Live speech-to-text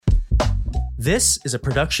This is a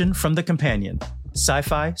production from The Companion,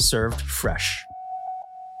 sci-fi served fresh.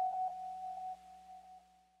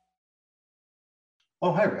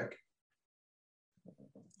 Oh, hi, Rick.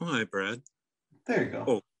 Oh, hi, Brad. There you go.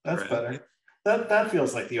 Oh, that's Brad. better. That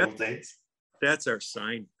feels like the old days. That's our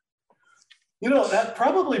sign. You know, that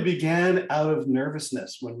probably began out of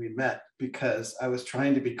nervousness when we met because I was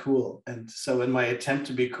trying to be cool. And so in my attempt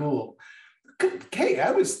to be cool, hey,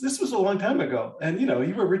 this was a long time ago. And, you know,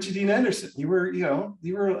 you were Richie Dean Anderson. You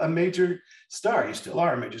were a major star. You still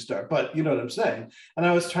are a major star, but you know what I'm saying? And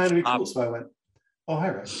I was trying to be cool. So I went, oh, hi,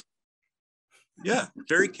 Rick. Yeah,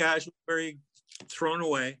 very casual, very thrown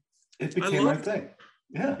away. It became my thing.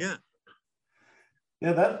 Yeah. Yeah.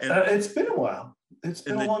 Yeah, it's been a while. It's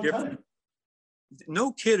been a long time.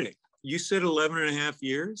 No kidding. You said 11 and a half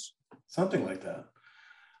years? Something like that.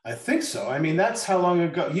 I think so. I mean, that's how long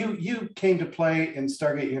ago. You came to play in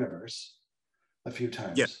Stargate Universe a few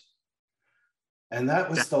times. Yeah. And that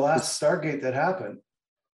was the last Stargate that happened.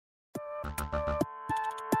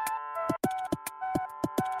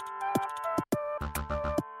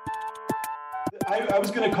 I was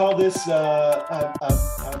going to call this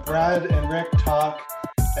a Brad and Rick talk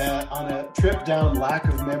on a trip down lack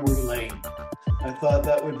of memory lane. I thought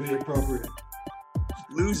that would be appropriate.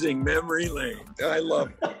 Losing memory lane. I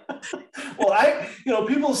love it. Well,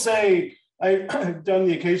 people say I've done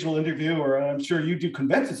the occasional interview, or I'm sure you do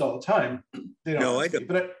conventions all the time. They don't. No, I don't.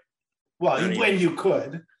 But when you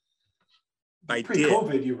could.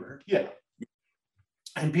 Pre-COVID, you were, yeah.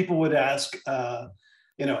 And people would ask, hey,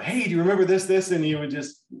 do you remember this? And you would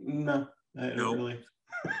just, no, I don't really.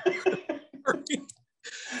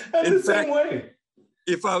 That's the same way.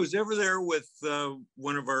 If I was ever there with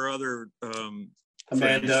one of our other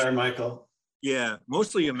Amanda friends, or Michael. Yeah,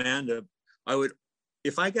 mostly Amanda,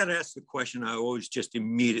 if I got asked the question, I always just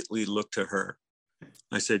immediately look to her.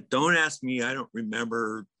 I said, don't ask me, I don't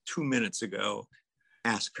remember 2 minutes ago.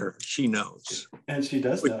 Ask her, she knows. And she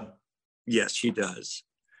does know. Yes, she does.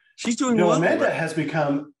 She's doing well. Amanda has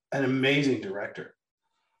become an amazing director.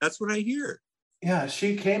 That's what I hear. Yeah,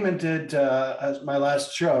 she came and did my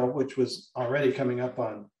last show, which was already coming up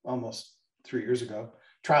on almost 3 years ago.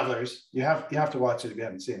 Travelers. You have to watch it if you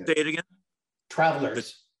haven't seen it. Say it again.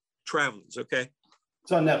 Travelers. Travelers. Okay.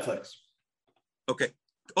 It's on Netflix. Okay.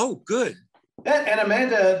 Oh, good. And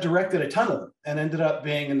Amanda directed a ton of them and ended up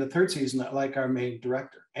being in the third season like our main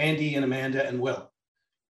director, Andy and Amanda and Will.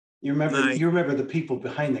 You remember the people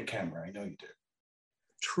behind the camera. I know you do.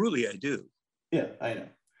 Truly, I do. Yeah, I know.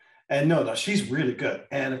 And no, she's really good.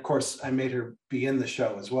 And of course, I made her be in the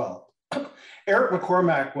show as well. Eric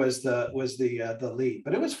McCormack was the lead,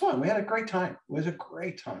 but it was fun. We had a great time. It was a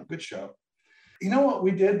great time. Good show. You know what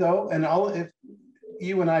we did though, and if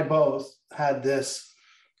you and I both had this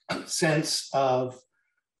sense of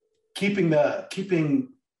keeping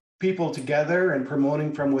people together and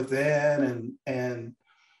promoting from within, and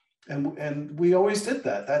we always did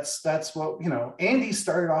that. That's what Andy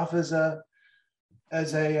started off as a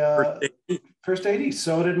first AD.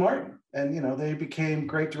 So did Martin, and they became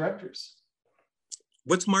great directors.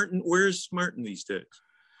 Where's Martin these days?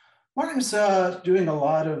 Martin's doing a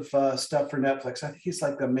lot of stuff for Netflix. I think he's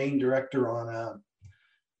like the main director on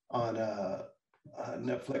a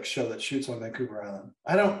Netflix show that shoots on Vancouver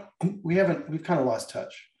Island. We've kind of lost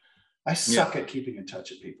touch. I suck at keeping in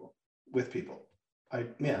touch with people.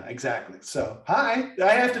 Yeah, exactly. So hi,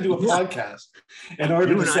 I have to do a podcast in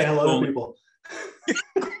order to say hello to people.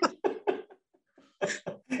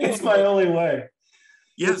 It's my only way.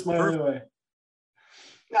 Yeah, it's my only way.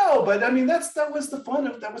 No, but I mean that was the fun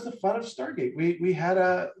of Stargate. We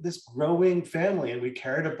had this growing family, and we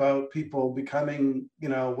cared about people becoming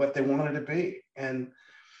what they wanted to be, and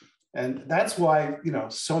that's why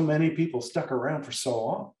so many people stuck around for so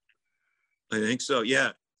long. I think so.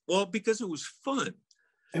 Yeah. Well, because it was fun.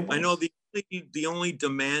 I know the only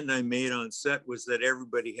demand I made on set was that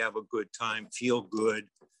everybody have a good time, feel good.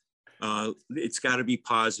 It's got to be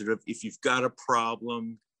positive. If you've got a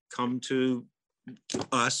problem, come to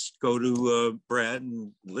us, go to Brad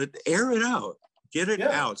and air it out, get it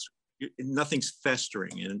out. Nothing's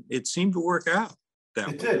festering, and it seemed to work out.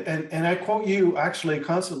 It did, and I quote you actually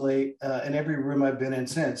constantly in every room I've been in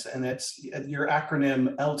since, and it's your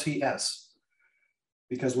acronym LTS,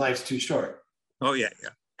 because life's too short. Oh yeah.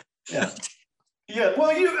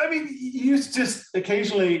 Well, you just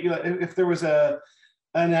occasionally, if there was an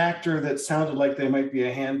actor that sounded like they might be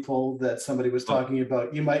a handful that somebody was talking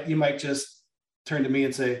about, you might just turn to me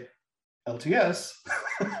and say, LTS.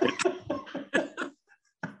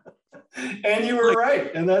 And you were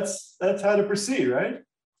right. And that's how to proceed, right?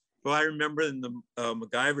 Well, I remember in the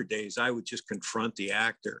MacGyver days, I would just confront the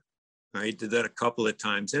actor I did that a couple of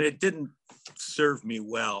times, and it didn't serve me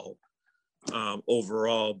well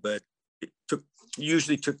overall, but it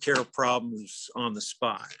usually took care of problems on the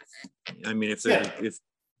spot. I mean, if a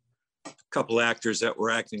couple actors that were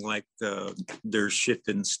acting like their shit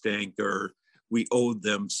didn't stink, or we owed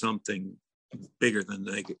them something bigger than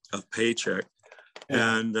a paycheck,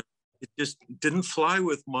 and it just didn't fly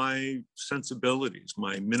with my sensibilities,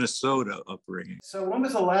 my Minnesota upbringing. So when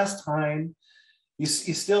was the last time you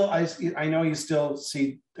still, I know you still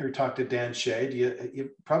see or talk to Dan Shea. You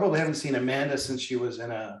probably haven't seen Amanda since she was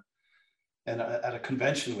at a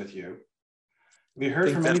convention with you. Have you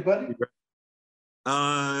heard from anybody?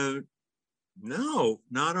 No,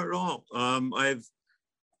 not at all. I've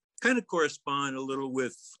kind of corresponded a little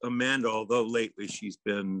with Amanda, although lately she's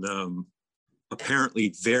been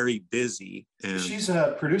apparently very busy. And she's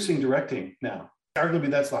producing, directing now.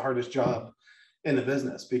 Arguably, that's the hardest job in the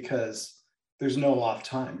business because there's no off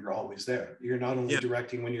time. You're always there. You're not only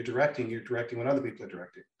directing when you're directing when other people are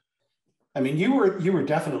directing. I mean, you were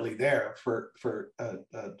definitely there for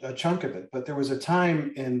a chunk of it, but there was a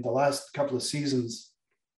time in the last couple of seasons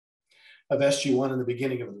of SG1 and the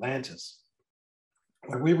beginning of Atlantis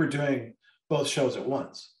where we were doing both shows at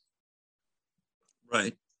once.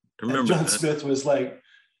 Right. I remember John Smith was like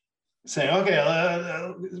saying, okay,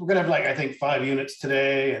 we're going to have like, I think 5 units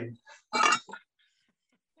today. And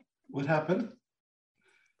what happened?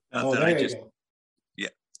 There you go. Yeah.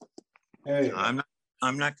 There you go.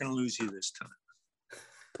 I'm not going to lose you this time.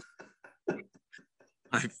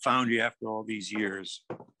 I found you after all these years.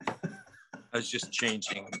 I was just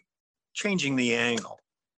changing the angle.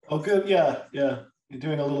 Oh, good. Yeah. You're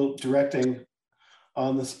doing a little directing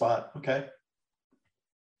on the spot. Okay.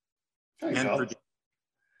 There you go.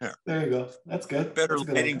 There you go. That's good. Better That's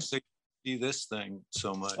lighting so you see this thing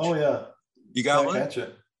so much. Oh yeah. You got one? Catch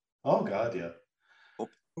it. Oh God, yeah. Well,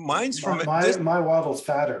 mine's from my waddle's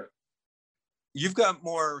fatter. You've got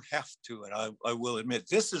more heft to it. I will admit.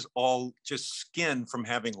 This is all just skin from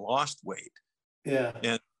having lost weight. Yeah.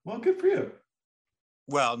 And well, good for you.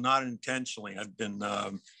 Well, not intentionally. I've been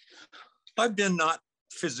not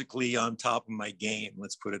physically on top of my game.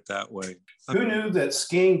 Let's put it that way. Who knew that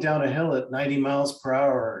skiing down a hill at 90 miles per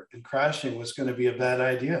hour and crashing was going to be a bad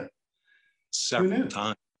idea? Several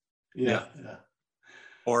times. Yeah.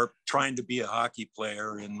 Or trying to be a hockey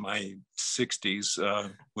player in my 60s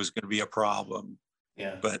was going to be a problem.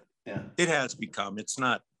 Yeah. But it has become. It's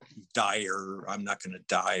not dire. I'm not going to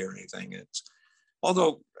die or anything.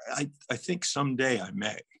 Although I think someday I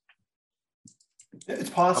may. It's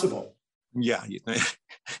possible. Yeah, you think?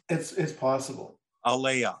 It's possible. I'll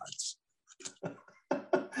lay odds.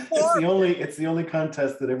 It's the only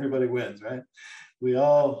contest that everybody wins, right? We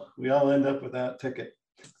all end up with that ticket.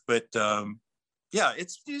 But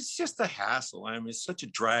it's just a hassle. I mean, it's such a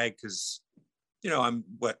drag because, I'm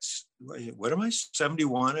what am I?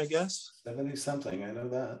 71, I guess. 70 something. I know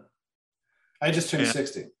that. I just turned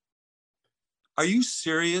 60. Are you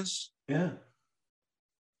serious? Yeah.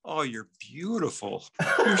 Oh, you're beautiful.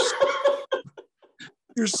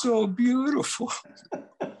 You're so beautiful.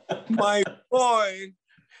 My boy.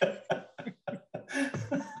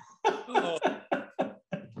 Oh.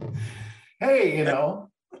 Hey, have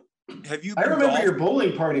you? I remember your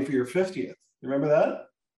bowling party for your 50th. Remember that?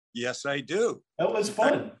 Yes, I do. That was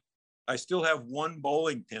fun. I still have one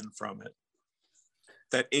bowling pin from it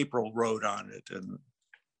that April wrote on it, and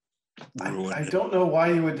I don't know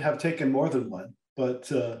why you would have taken more than one,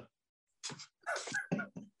 but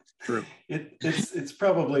true. It's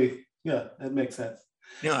probably that makes sense.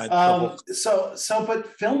 Yeah. But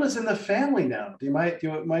film is in the family now. Do you mind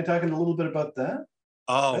talking a little bit about that?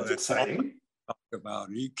 Oh, that's exciting. Talk about.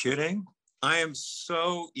 Are you kidding? I am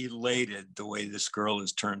so elated the way this girl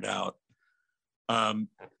has turned out. We're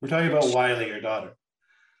talking about Wiley, your daughter.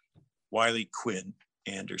 Wiley Quinn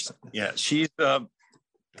Anderson. Yeah, she's.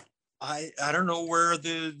 I don't know where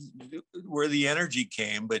the energy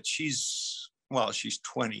came, but she's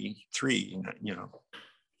 23.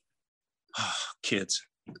 Kids,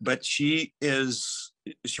 but she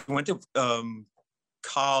went to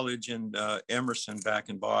college in Emerson back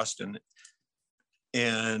in Boston,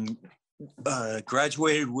 and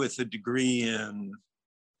graduated with a degree in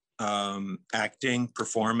acting,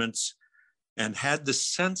 performance, and had the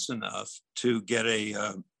sense enough to get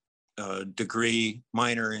a degree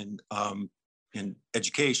minor in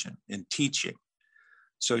education, in teaching.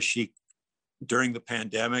 So she, during the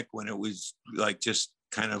pandemic, when it was like just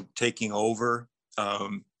kind of taking over,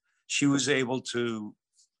 she was able to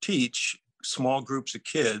teach small groups of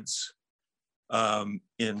kids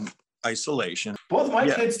in isolation. Both my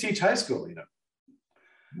kids teach high school,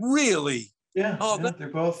 Really? Yeah. Oh, they're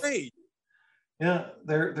both great. Yeah,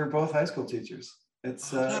 they're both high school teachers.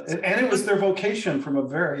 It's and it was their vocation from a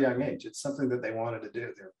very young age. It's something that they wanted to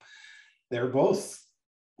do. They're both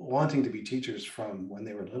wanting to be teachers from when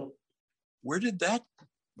they were little. Where did that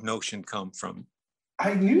notion come from?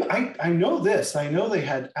 I know this. I know they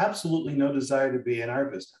had absolutely no desire to be in our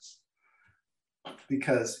business.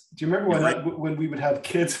 Because do you remember when we would have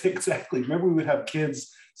kids? Exactly. Remember we would have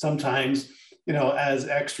kids sometimes, as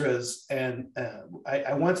extras. And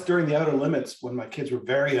I once during the Outer Limits, when my kids were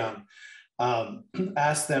very young,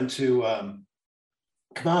 asked them to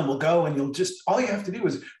come on, we'll go, and all you have to do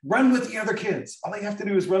is run with the other kids. All you have to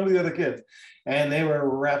do is run with the other kids. And they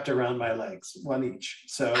were wrapped around my legs, one each.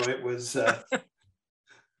 So it was not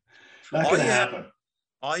going to happen.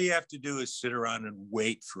 All you have to do is sit around and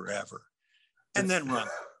wait forever. And then run.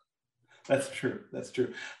 That's true.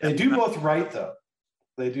 They do both write, though.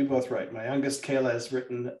 They do both write. My youngest, Kayla, has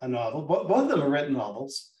written a novel. Both of them have written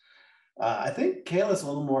novels. I think Kayla's a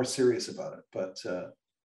little more serious about it. But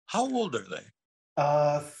how old are they?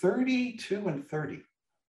 32 and 30.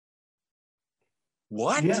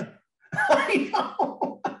 What? Yeah. I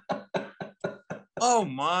know. Oh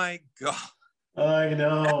my God. I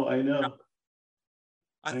know.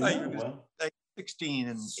 I thought you were like 16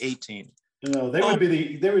 and 18. They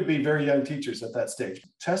would be very young teachers at that stage.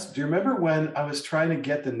 Tess, do you remember when I was trying to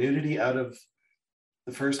get the nudity out of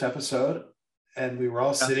the first episode, and we were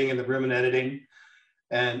all sitting in the room and editing,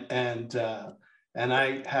 and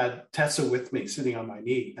I had Tessa with me sitting on my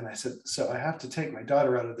knee, and I said, "So I have to take my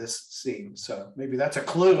daughter out of this scene. So maybe that's a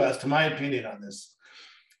clue as to my opinion on this."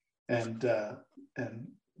 And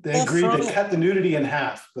they agreed to cut the nudity in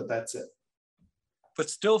half, but that's it. But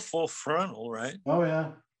still full frontal, right? Oh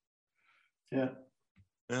yeah. Yeah.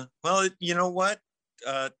 Well, you know what?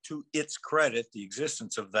 To its credit, the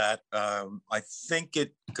existence of that, I think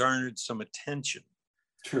it garnered some attention.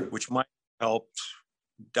 True. Which might have helped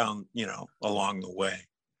down, along the way.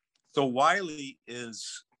 So Wiley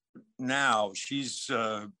is now, she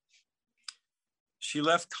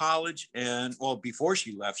left college, and before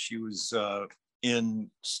she left, she was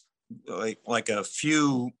in like a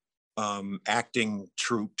few acting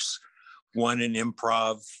troupes, one in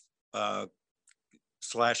improv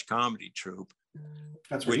 / comedy troupe.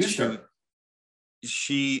 That's where you started.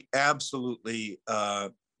 She absolutely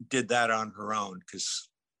did that on her own, because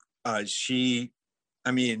she's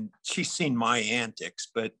seen my antics,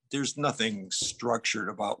 but there's nothing structured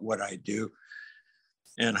about what I do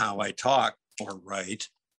and how I talk or write.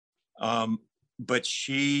 But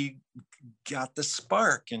she got the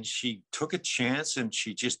spark, and she took a chance, and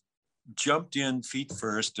she just jumped in feet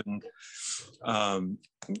first, and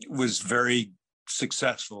was very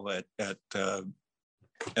successful at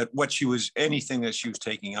anything that she was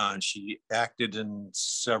taking on. She acted in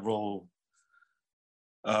several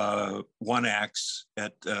one acts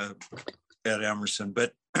at Emerson,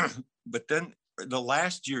 but then the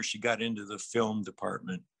last year she got into the film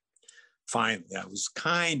department. Finally, I was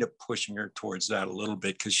kind of pushing her towards that a little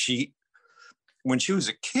bit, because when she was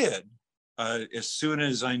a kid, as soon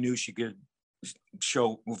as I knew she could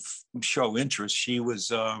show interest, she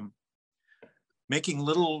was making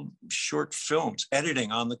little short films,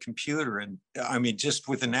 editing on the computer, and just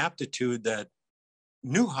with an aptitude that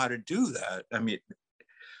knew how to do that.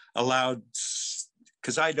 Allowed,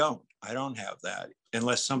 because I don't have that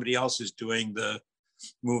unless somebody else is doing the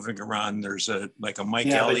moving around. There's a Mike Elliott.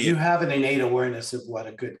 But you have an innate awareness of what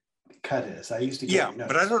a good cut is. I used to get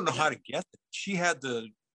but I don't know how to get it. She had the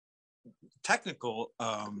technical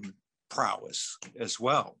prowess as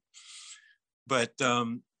well. But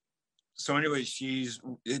so anyway, she's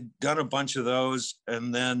done a bunch of those,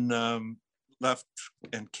 and then left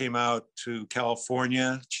and came out to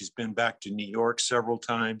California. She's been back to New York several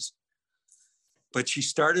times, but she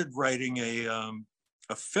started writing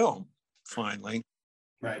a film finally.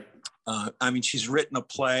 Right. She's written a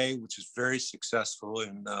play which is very successful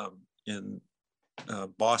in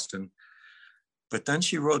Boston, but then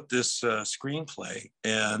she wrote this screenplay,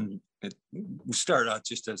 and it started out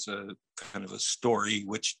just as a kind of a story,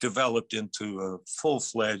 which developed into a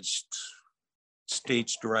full-fledged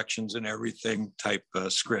stage directions and everything type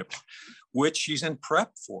script, which she's in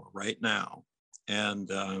prep for right now. And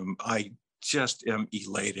I just am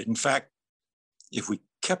elated. In fact, if we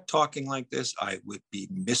kept talking like this, I would be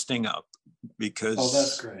misting up, because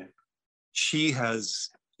that's great. She's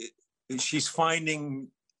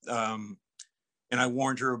finding, and I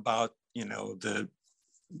warned her about,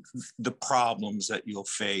 the problems that you'll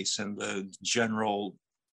face and the general,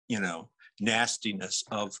 nastiness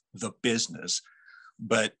of the business.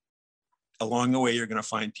 But along the way, you're going to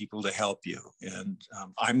find people to help you. And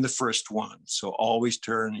I'm the first one. So always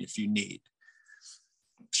turn if you need.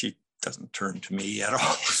 doesn't turn to me at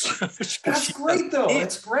all. That's great, though.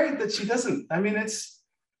 It's great that she doesn't. I mean, that's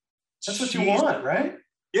what you want, right?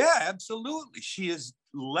 Yeah, absolutely. She has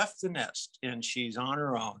left the nest and she's on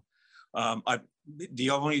her own. I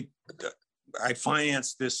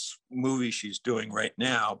financed this movie she's doing right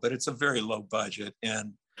now, but it's a very low budget,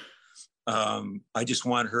 and I just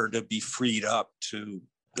want her to be freed up to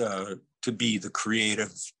be the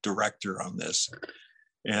creative director on this,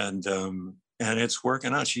 and it's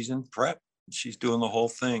working out. She's in prep. She's doing the whole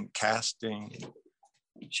thing, casting.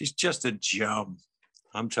 She's just a gem.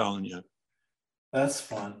 I'm telling you. That's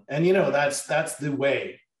fun, and you know that's the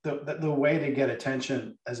way. The way to get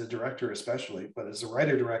attention as a director, especially, but as a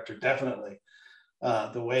writer director, definitely,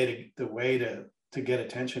 the way to get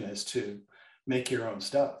attention is to make your own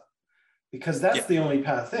stuff, because that's the only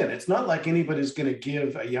path in. It's not like anybody's going to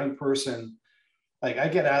give a young person. Like, I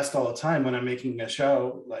get asked all the time when I'm making a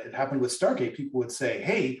show, like it happened with Stargate, people would say,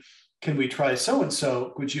 "Hey, can we try so and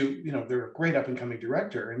so? Would you, they're a great up and coming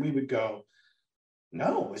director," and we would go,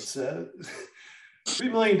 "No, it's a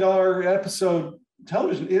 $3 million episode."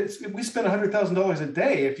 Television, we spend $100,000 a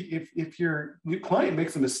day. If your client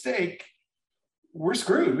makes a mistake, we're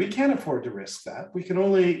screwed. We can't afford to risk that. We can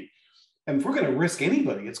only, and if we're going to risk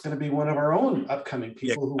anybody, it's going to be one of our own upcoming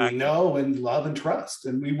people who we know and love and trust,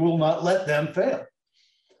 and we will not let them fail.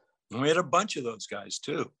 And we had a bunch of those guys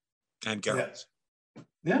too, and girls.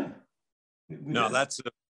 Yeah. No, that's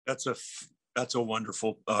a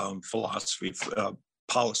wonderful philosophy,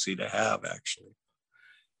 policy to have, actually.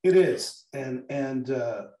 It is, and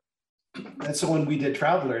so when we did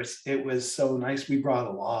Travelers, it was so nice. We brought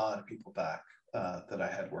a lot of people back that I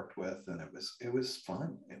had worked with, and it was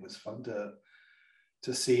fun. It was fun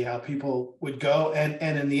to see how people would go. And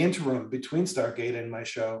in the interim between Stargate and my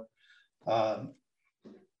show, I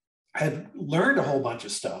had learned a whole bunch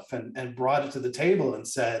of stuff and brought it to the table and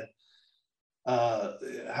said, "How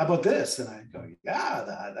about this?" And I go,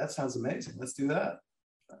 "Yeah, that sounds amazing. Let's do that."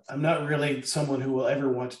 I'm not really someone who will ever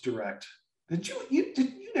want to direct. Did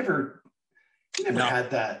you never had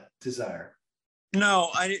that desire?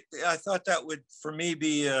 No, I thought that would, for me,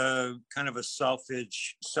 be a kind of a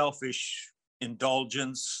selfish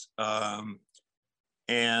indulgence,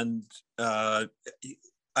 and I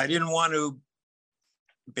didn't want to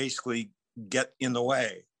basically get in the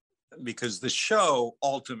way, because the show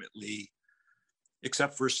ultimately,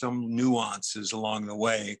 except for some nuances along the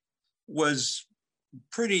way, was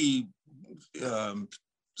pretty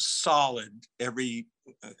solid.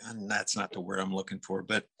 And that's not the word I'm looking for,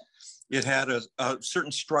 but it had a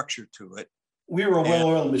certain structure to it. We were a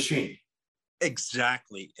well-oiled machine.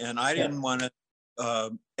 Exactly. And I didn't want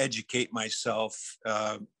to educate myself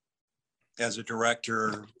as a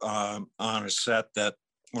director on a set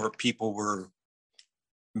where people were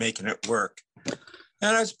making it work.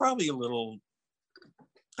 And I was probably a little,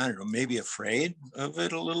 I don't know, maybe afraid of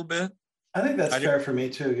it a little bit. I think that's fair for me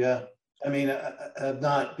too. Yeah. I mean,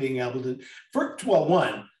 not being able to,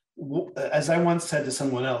 as I once said to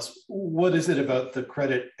someone else, what is it about the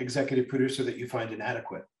credit executive producer that you find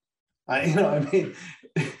inadequate? If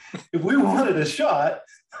we wanted a shot,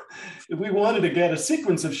 if we wanted to get a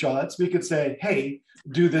sequence of shots, we could say, "Hey,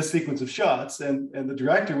 do this sequence of shots," and the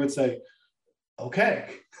director would say,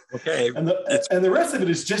 "Okay." And the rest of it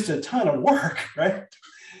is just a ton of work, right?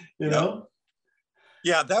 You know.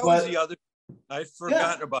 Yeah, that was the other. I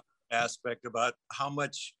forgot about the aspect about how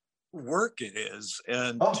much work it is,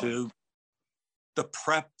 and to the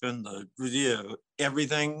prep and the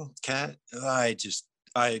everything.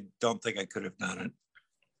 I don't think I could have done it.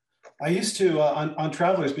 I used to on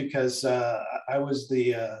Travelers, because I was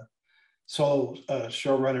the sole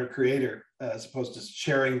showrunner creator, as opposed to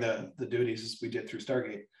sharing the duties as we did through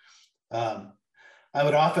Stargate. I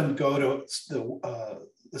would often go to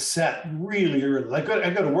the set really early. I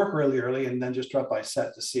go to work really early and then just drop by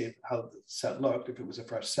set to see how the set looked, if it was a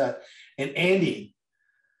fresh set. And Andy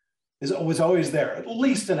was always there at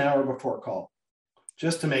least an hour before call,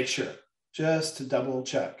 just to make sure, just to double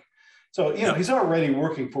check. So, he's already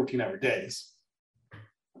working 14-hour days,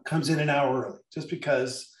 comes in an hour early, just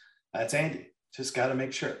because that's Andy. Just got to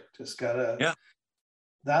make sure,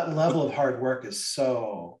 that level of hard work is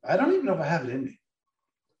so, I don't even know if I have it in me.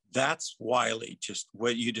 That's Wiley, just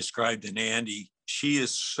what you described in Andy. She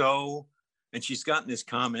is so, and she's gotten this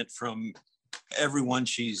comment from everyone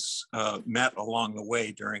she's met along the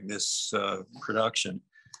way during this production.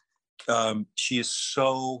 She is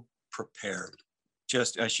so prepared.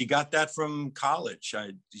 Just she got that from college.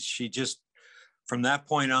 She just, from that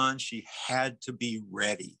point on, she had to be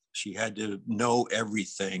ready. She had to know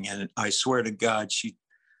everything. And I swear to God,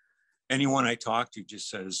 anyone I talk to just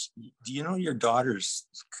says, do you know your daughter's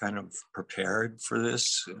kind of prepared for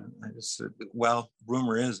this? And I just said, well,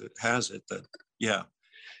 rumor has it that, yeah.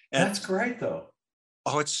 And, that's great though.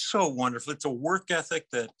 Oh, it's so wonderful. It's a work ethic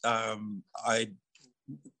that I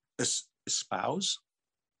espouse.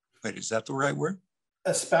 Wait, is that the right word?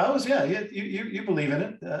 Espouse, yeah. You believe in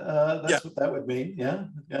it. That's what that would mean. Yeah.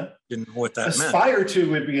 Didn't know what that Aspire meant.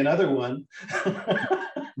 to would be another one.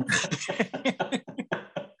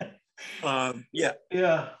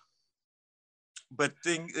 Yeah. But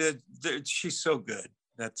she's so good.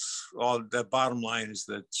 That's all. The bottom line is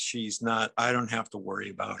that she's not. I don't have to worry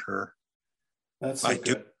about her. That's so I good.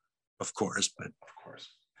 do, of course, but of course,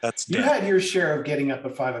 that's you had your share of getting up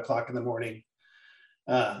at 5 o'clock in the morning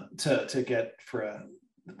to get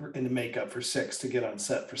into makeup for 6 to get on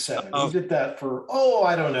set for 7. You did that for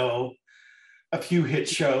I don't know, a few hit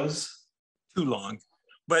shows. Too long,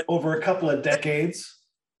 but over a couple of decades.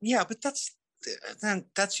 Yeah, but that's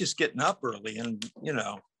just getting up early, and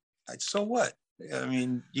so what? I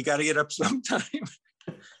mean, you got to get up sometime.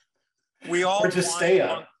 We all or just stay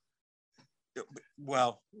up.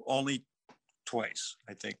 Well, only twice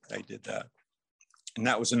I think I did that, and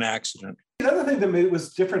that was an accident. The other thing that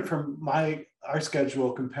was different from our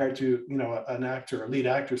schedule compared to a lead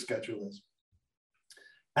actor schedule is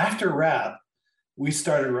after Wrap, we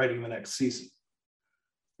started writing the next season,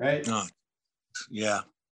 right? Yeah,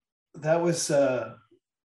 that was those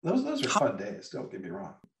were fun days. Don't get me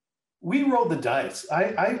wrong. We rolled the dice.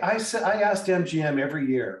 I asked MGM every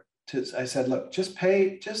year I said, look, just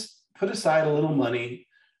put aside a little money,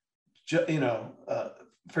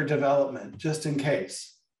 for development, just in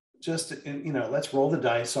case. Let's roll the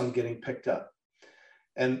dice on getting picked up.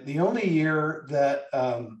 And the only year that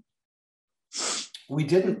we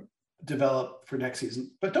didn't develop for next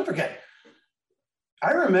season, but don't forget,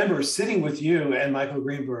 I remember sitting with you and Michael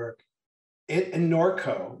Greenberg in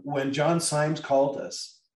Norco when John Symes called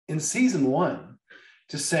us in season 1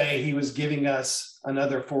 to say he was giving us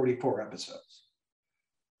another 44 episodes.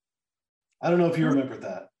 I don't know if you remember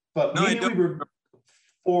that, but we were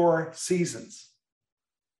 4 seasons.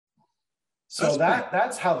 So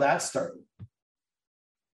that's how that started.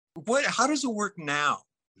 How does it work now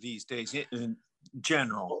these days in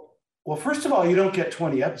general? Well, first of all, you don't get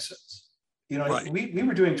 20 episodes. Right. We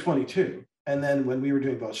were doing 22. And then when we were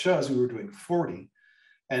doing both shows, we were doing 40.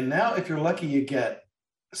 And now if you're lucky, you get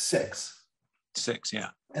 6. 6, yeah.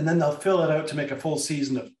 And then they'll fill it out to make a full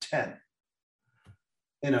season of 10,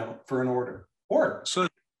 for an order. So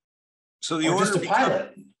the order just a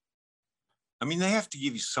pilot. I mean, they have to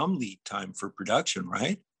give you some lead time for production,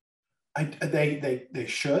 right? They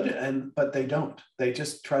should, but they don't. They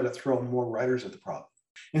just try to throw more writers at the problem.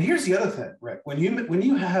 And here's the other thing, Rick. When you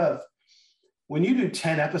do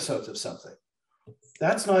 10 episodes of something,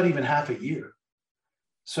 that's not even half a year.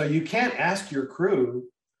 So you can't ask your crew,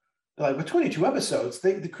 like with 22 episodes,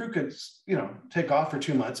 the crew could, take off for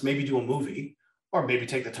 2 months, maybe do a movie, or maybe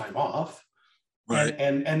take the time off, right,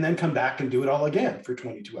 and then come back and do it all again for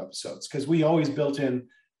 22 episodes. Because we always built in,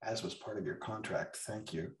 as was part of your contract,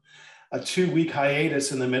 thank you, a 2-week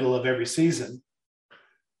hiatus in the middle of every season.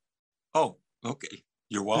 Oh, okay.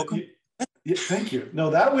 You're welcome. Yeah, thank you. No,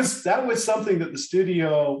 that was something that the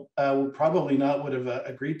studio probably not would have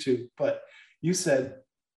agreed to. But you said,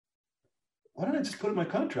 "Why don't I just put it in my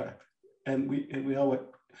contract?" And we all went,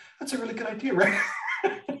 "That's a really good idea, right?"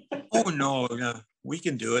 Oh no, yeah, we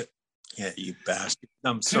can do it. Yeah, you bastard.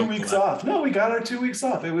 I'm so 2 weeks off. No, we got our 2 weeks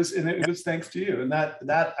off. It was thanks to you. And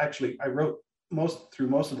that actually I wrote most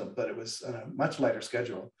of them, but it was on a much lighter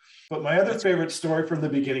schedule. But my other favorite story from the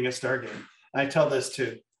beginning of Stargate, I tell this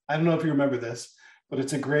too. I don't know if you remember this, but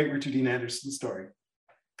it's a great Richard Dean Anderson story.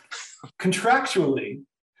 Contractually,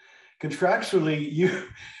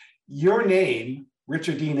 your name,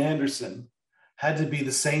 Richard Dean Anderson, had to be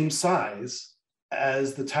the same size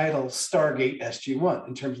as the title Stargate SG-1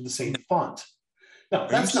 in terms of the same font. No,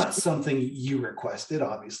 that's not something you requested,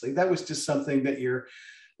 obviously. That was just something that your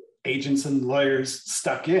agents and lawyers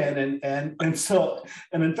stuck in. And in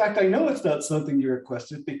fact, I know it's not something you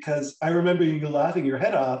requested because I remember you laughing your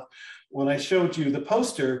head off when I showed you the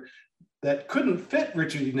poster that couldn't fit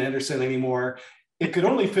Richard Dean Anderson anymore. It could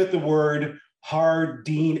only fit the word Hard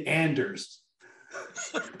Dean Anders.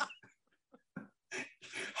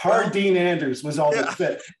 Hard Dean Anders was all that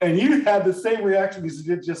fit. And you had the same reaction as you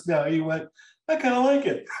did just now. You went, I kind of like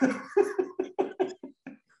it.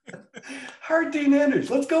 Hard Dean Anders,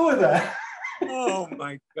 let's go with that. Oh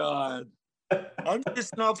my God. I'm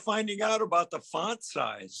just now finding out about the font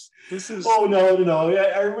size. This is... Oh, no.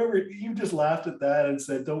 I remember you just laughed at that and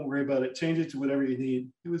said, don't worry about it. Change it to whatever you need.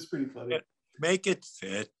 It was pretty funny. Make it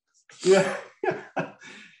fit. Yeah.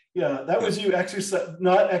 Yeah, that was you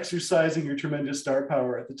not exercising your tremendous star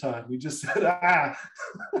power at the time. You just said, ah.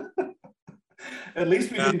 At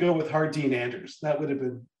least we didn't go with hard Dean Andrews. That would have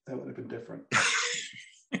been different.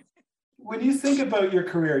 When you think about your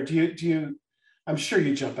career, do you I'm sure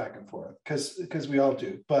you jump back and forth because we all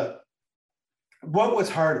do, but what was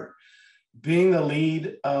harder? Being the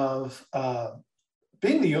lead of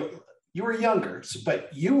you were younger,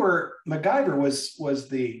 but MacGyver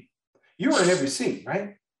you were in every scene,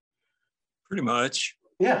 right? Pretty much.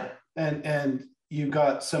 Yeah. And you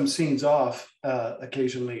got some scenes off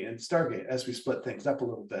occasionally in Stargate as we split things up a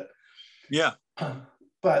little bit. Yeah.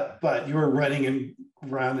 But you were running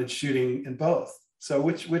around and shooting in both. So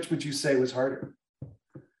which would you say was harder?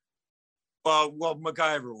 Well,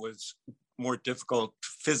 MacGyver was more difficult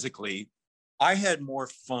physically. I had more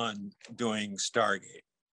fun doing Stargate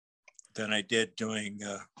than I did doing,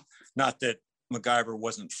 not that MacGyver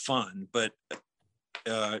wasn't fun, but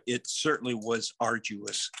it certainly was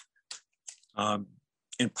arduous.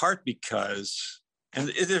 In part because,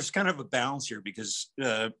 and there's kind of a balance here because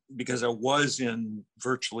I was in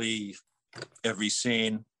virtually every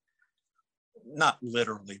scene, not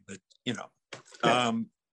literally, but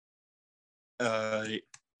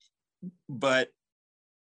but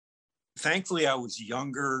thankfully I was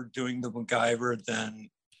younger doing the MacGyver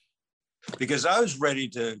because I was ready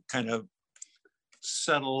to kind of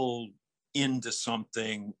settle into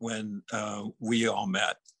something when we all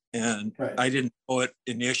met. And right. I didn't know it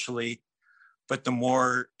initially, but the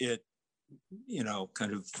more it,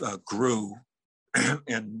 kind of grew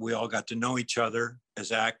and we all got to know each other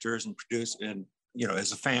as actors and produce and,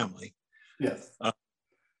 as a family. Yes.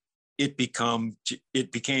 It became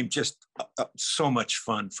just so much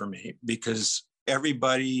fun for me because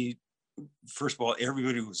everybody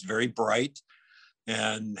was very bright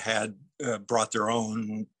and had brought their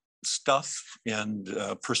own stuff and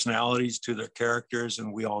personalities to their characters,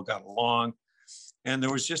 and we all got along. And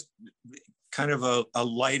there was just kind of a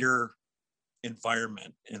lighter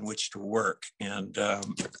environment in which to work. And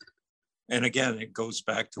again, it goes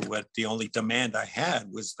back to what the only demand I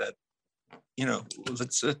had was that,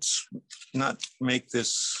 let's not make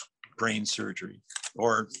this brain surgery,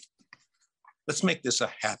 or let's make this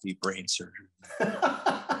a happy brain surgery.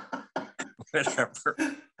 Whatever.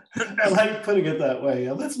 I like putting it that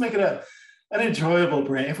way. Let's make it an enjoyable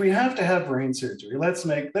brain. If we have to have brain surgery, let's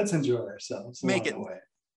enjoy ourselves. Make it.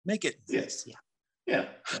 Yes. Yeah.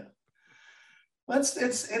 It's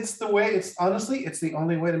the way. It's the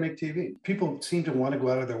only way to make TV. People seem to want to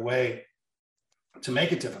go out of their way to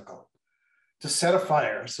make it difficult, to set a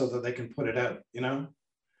fire so that they can put it out.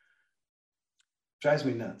 Drives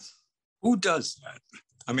me nuts. Who does that?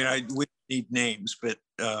 I mean, we need names, but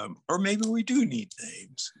or maybe we do need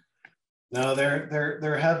names. No,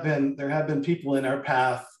 there have been people in our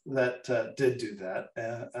path that did do that.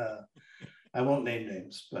 I won't name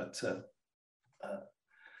names, but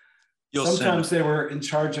sometimes they were in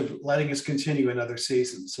charge of letting us continue another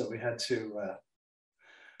season, so we had to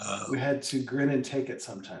grin and take it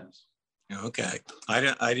sometimes. Okay,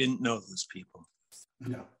 I didn't know those people.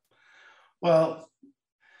 No, well,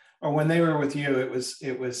 or when they were with you, it was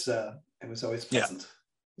always pleasant.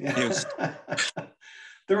 Yeah.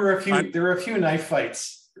 There were a few knife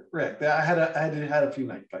fights, Rick. I had a few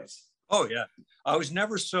knife fights. Oh yeah, I was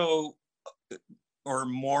never so or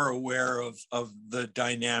more aware of the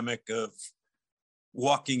dynamic of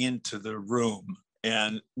walking into the room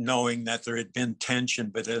and knowing that there had been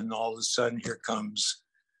tension, but then all of a sudden here comes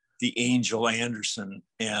the Angel Anderson,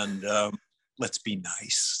 and let's be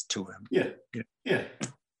nice to him. Yeah.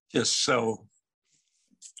 Just so.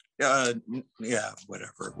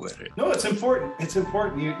 Whatever. No, it's important. It's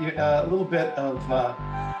important. You a little bit of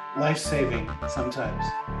life-saving sometimes.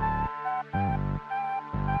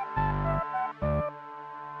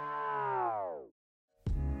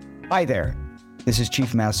 Hi there. This is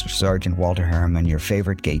Chief Master Sergeant Walter Harriman, your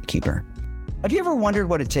favorite gatekeeper. Have you ever wondered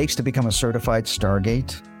what it takes to become a certified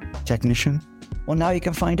Stargate technician? Well, now you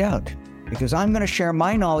can find out, because I'm going to share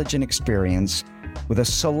my knowledge and experience with a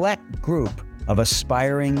select group of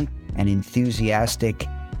aspiring and enthusiastic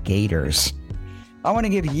gators. I want to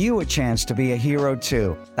give you a chance to be a hero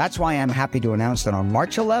too. That's why I'm happy to announce that on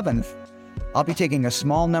March 11th, I'll be taking a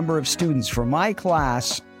small number of students from my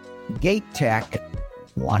class, Gate Tech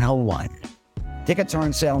 101. Tickets are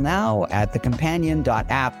on sale now at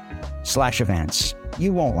thecompanion.app/events.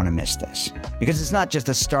 You won't want to miss this, because it's not just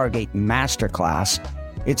a Stargate Masterclass,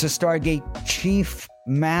 it's a Stargate Chief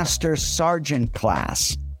Master Sergeant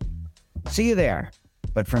class. See you there.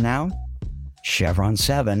 But for now, Chevron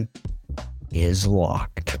 7 is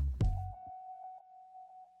locked.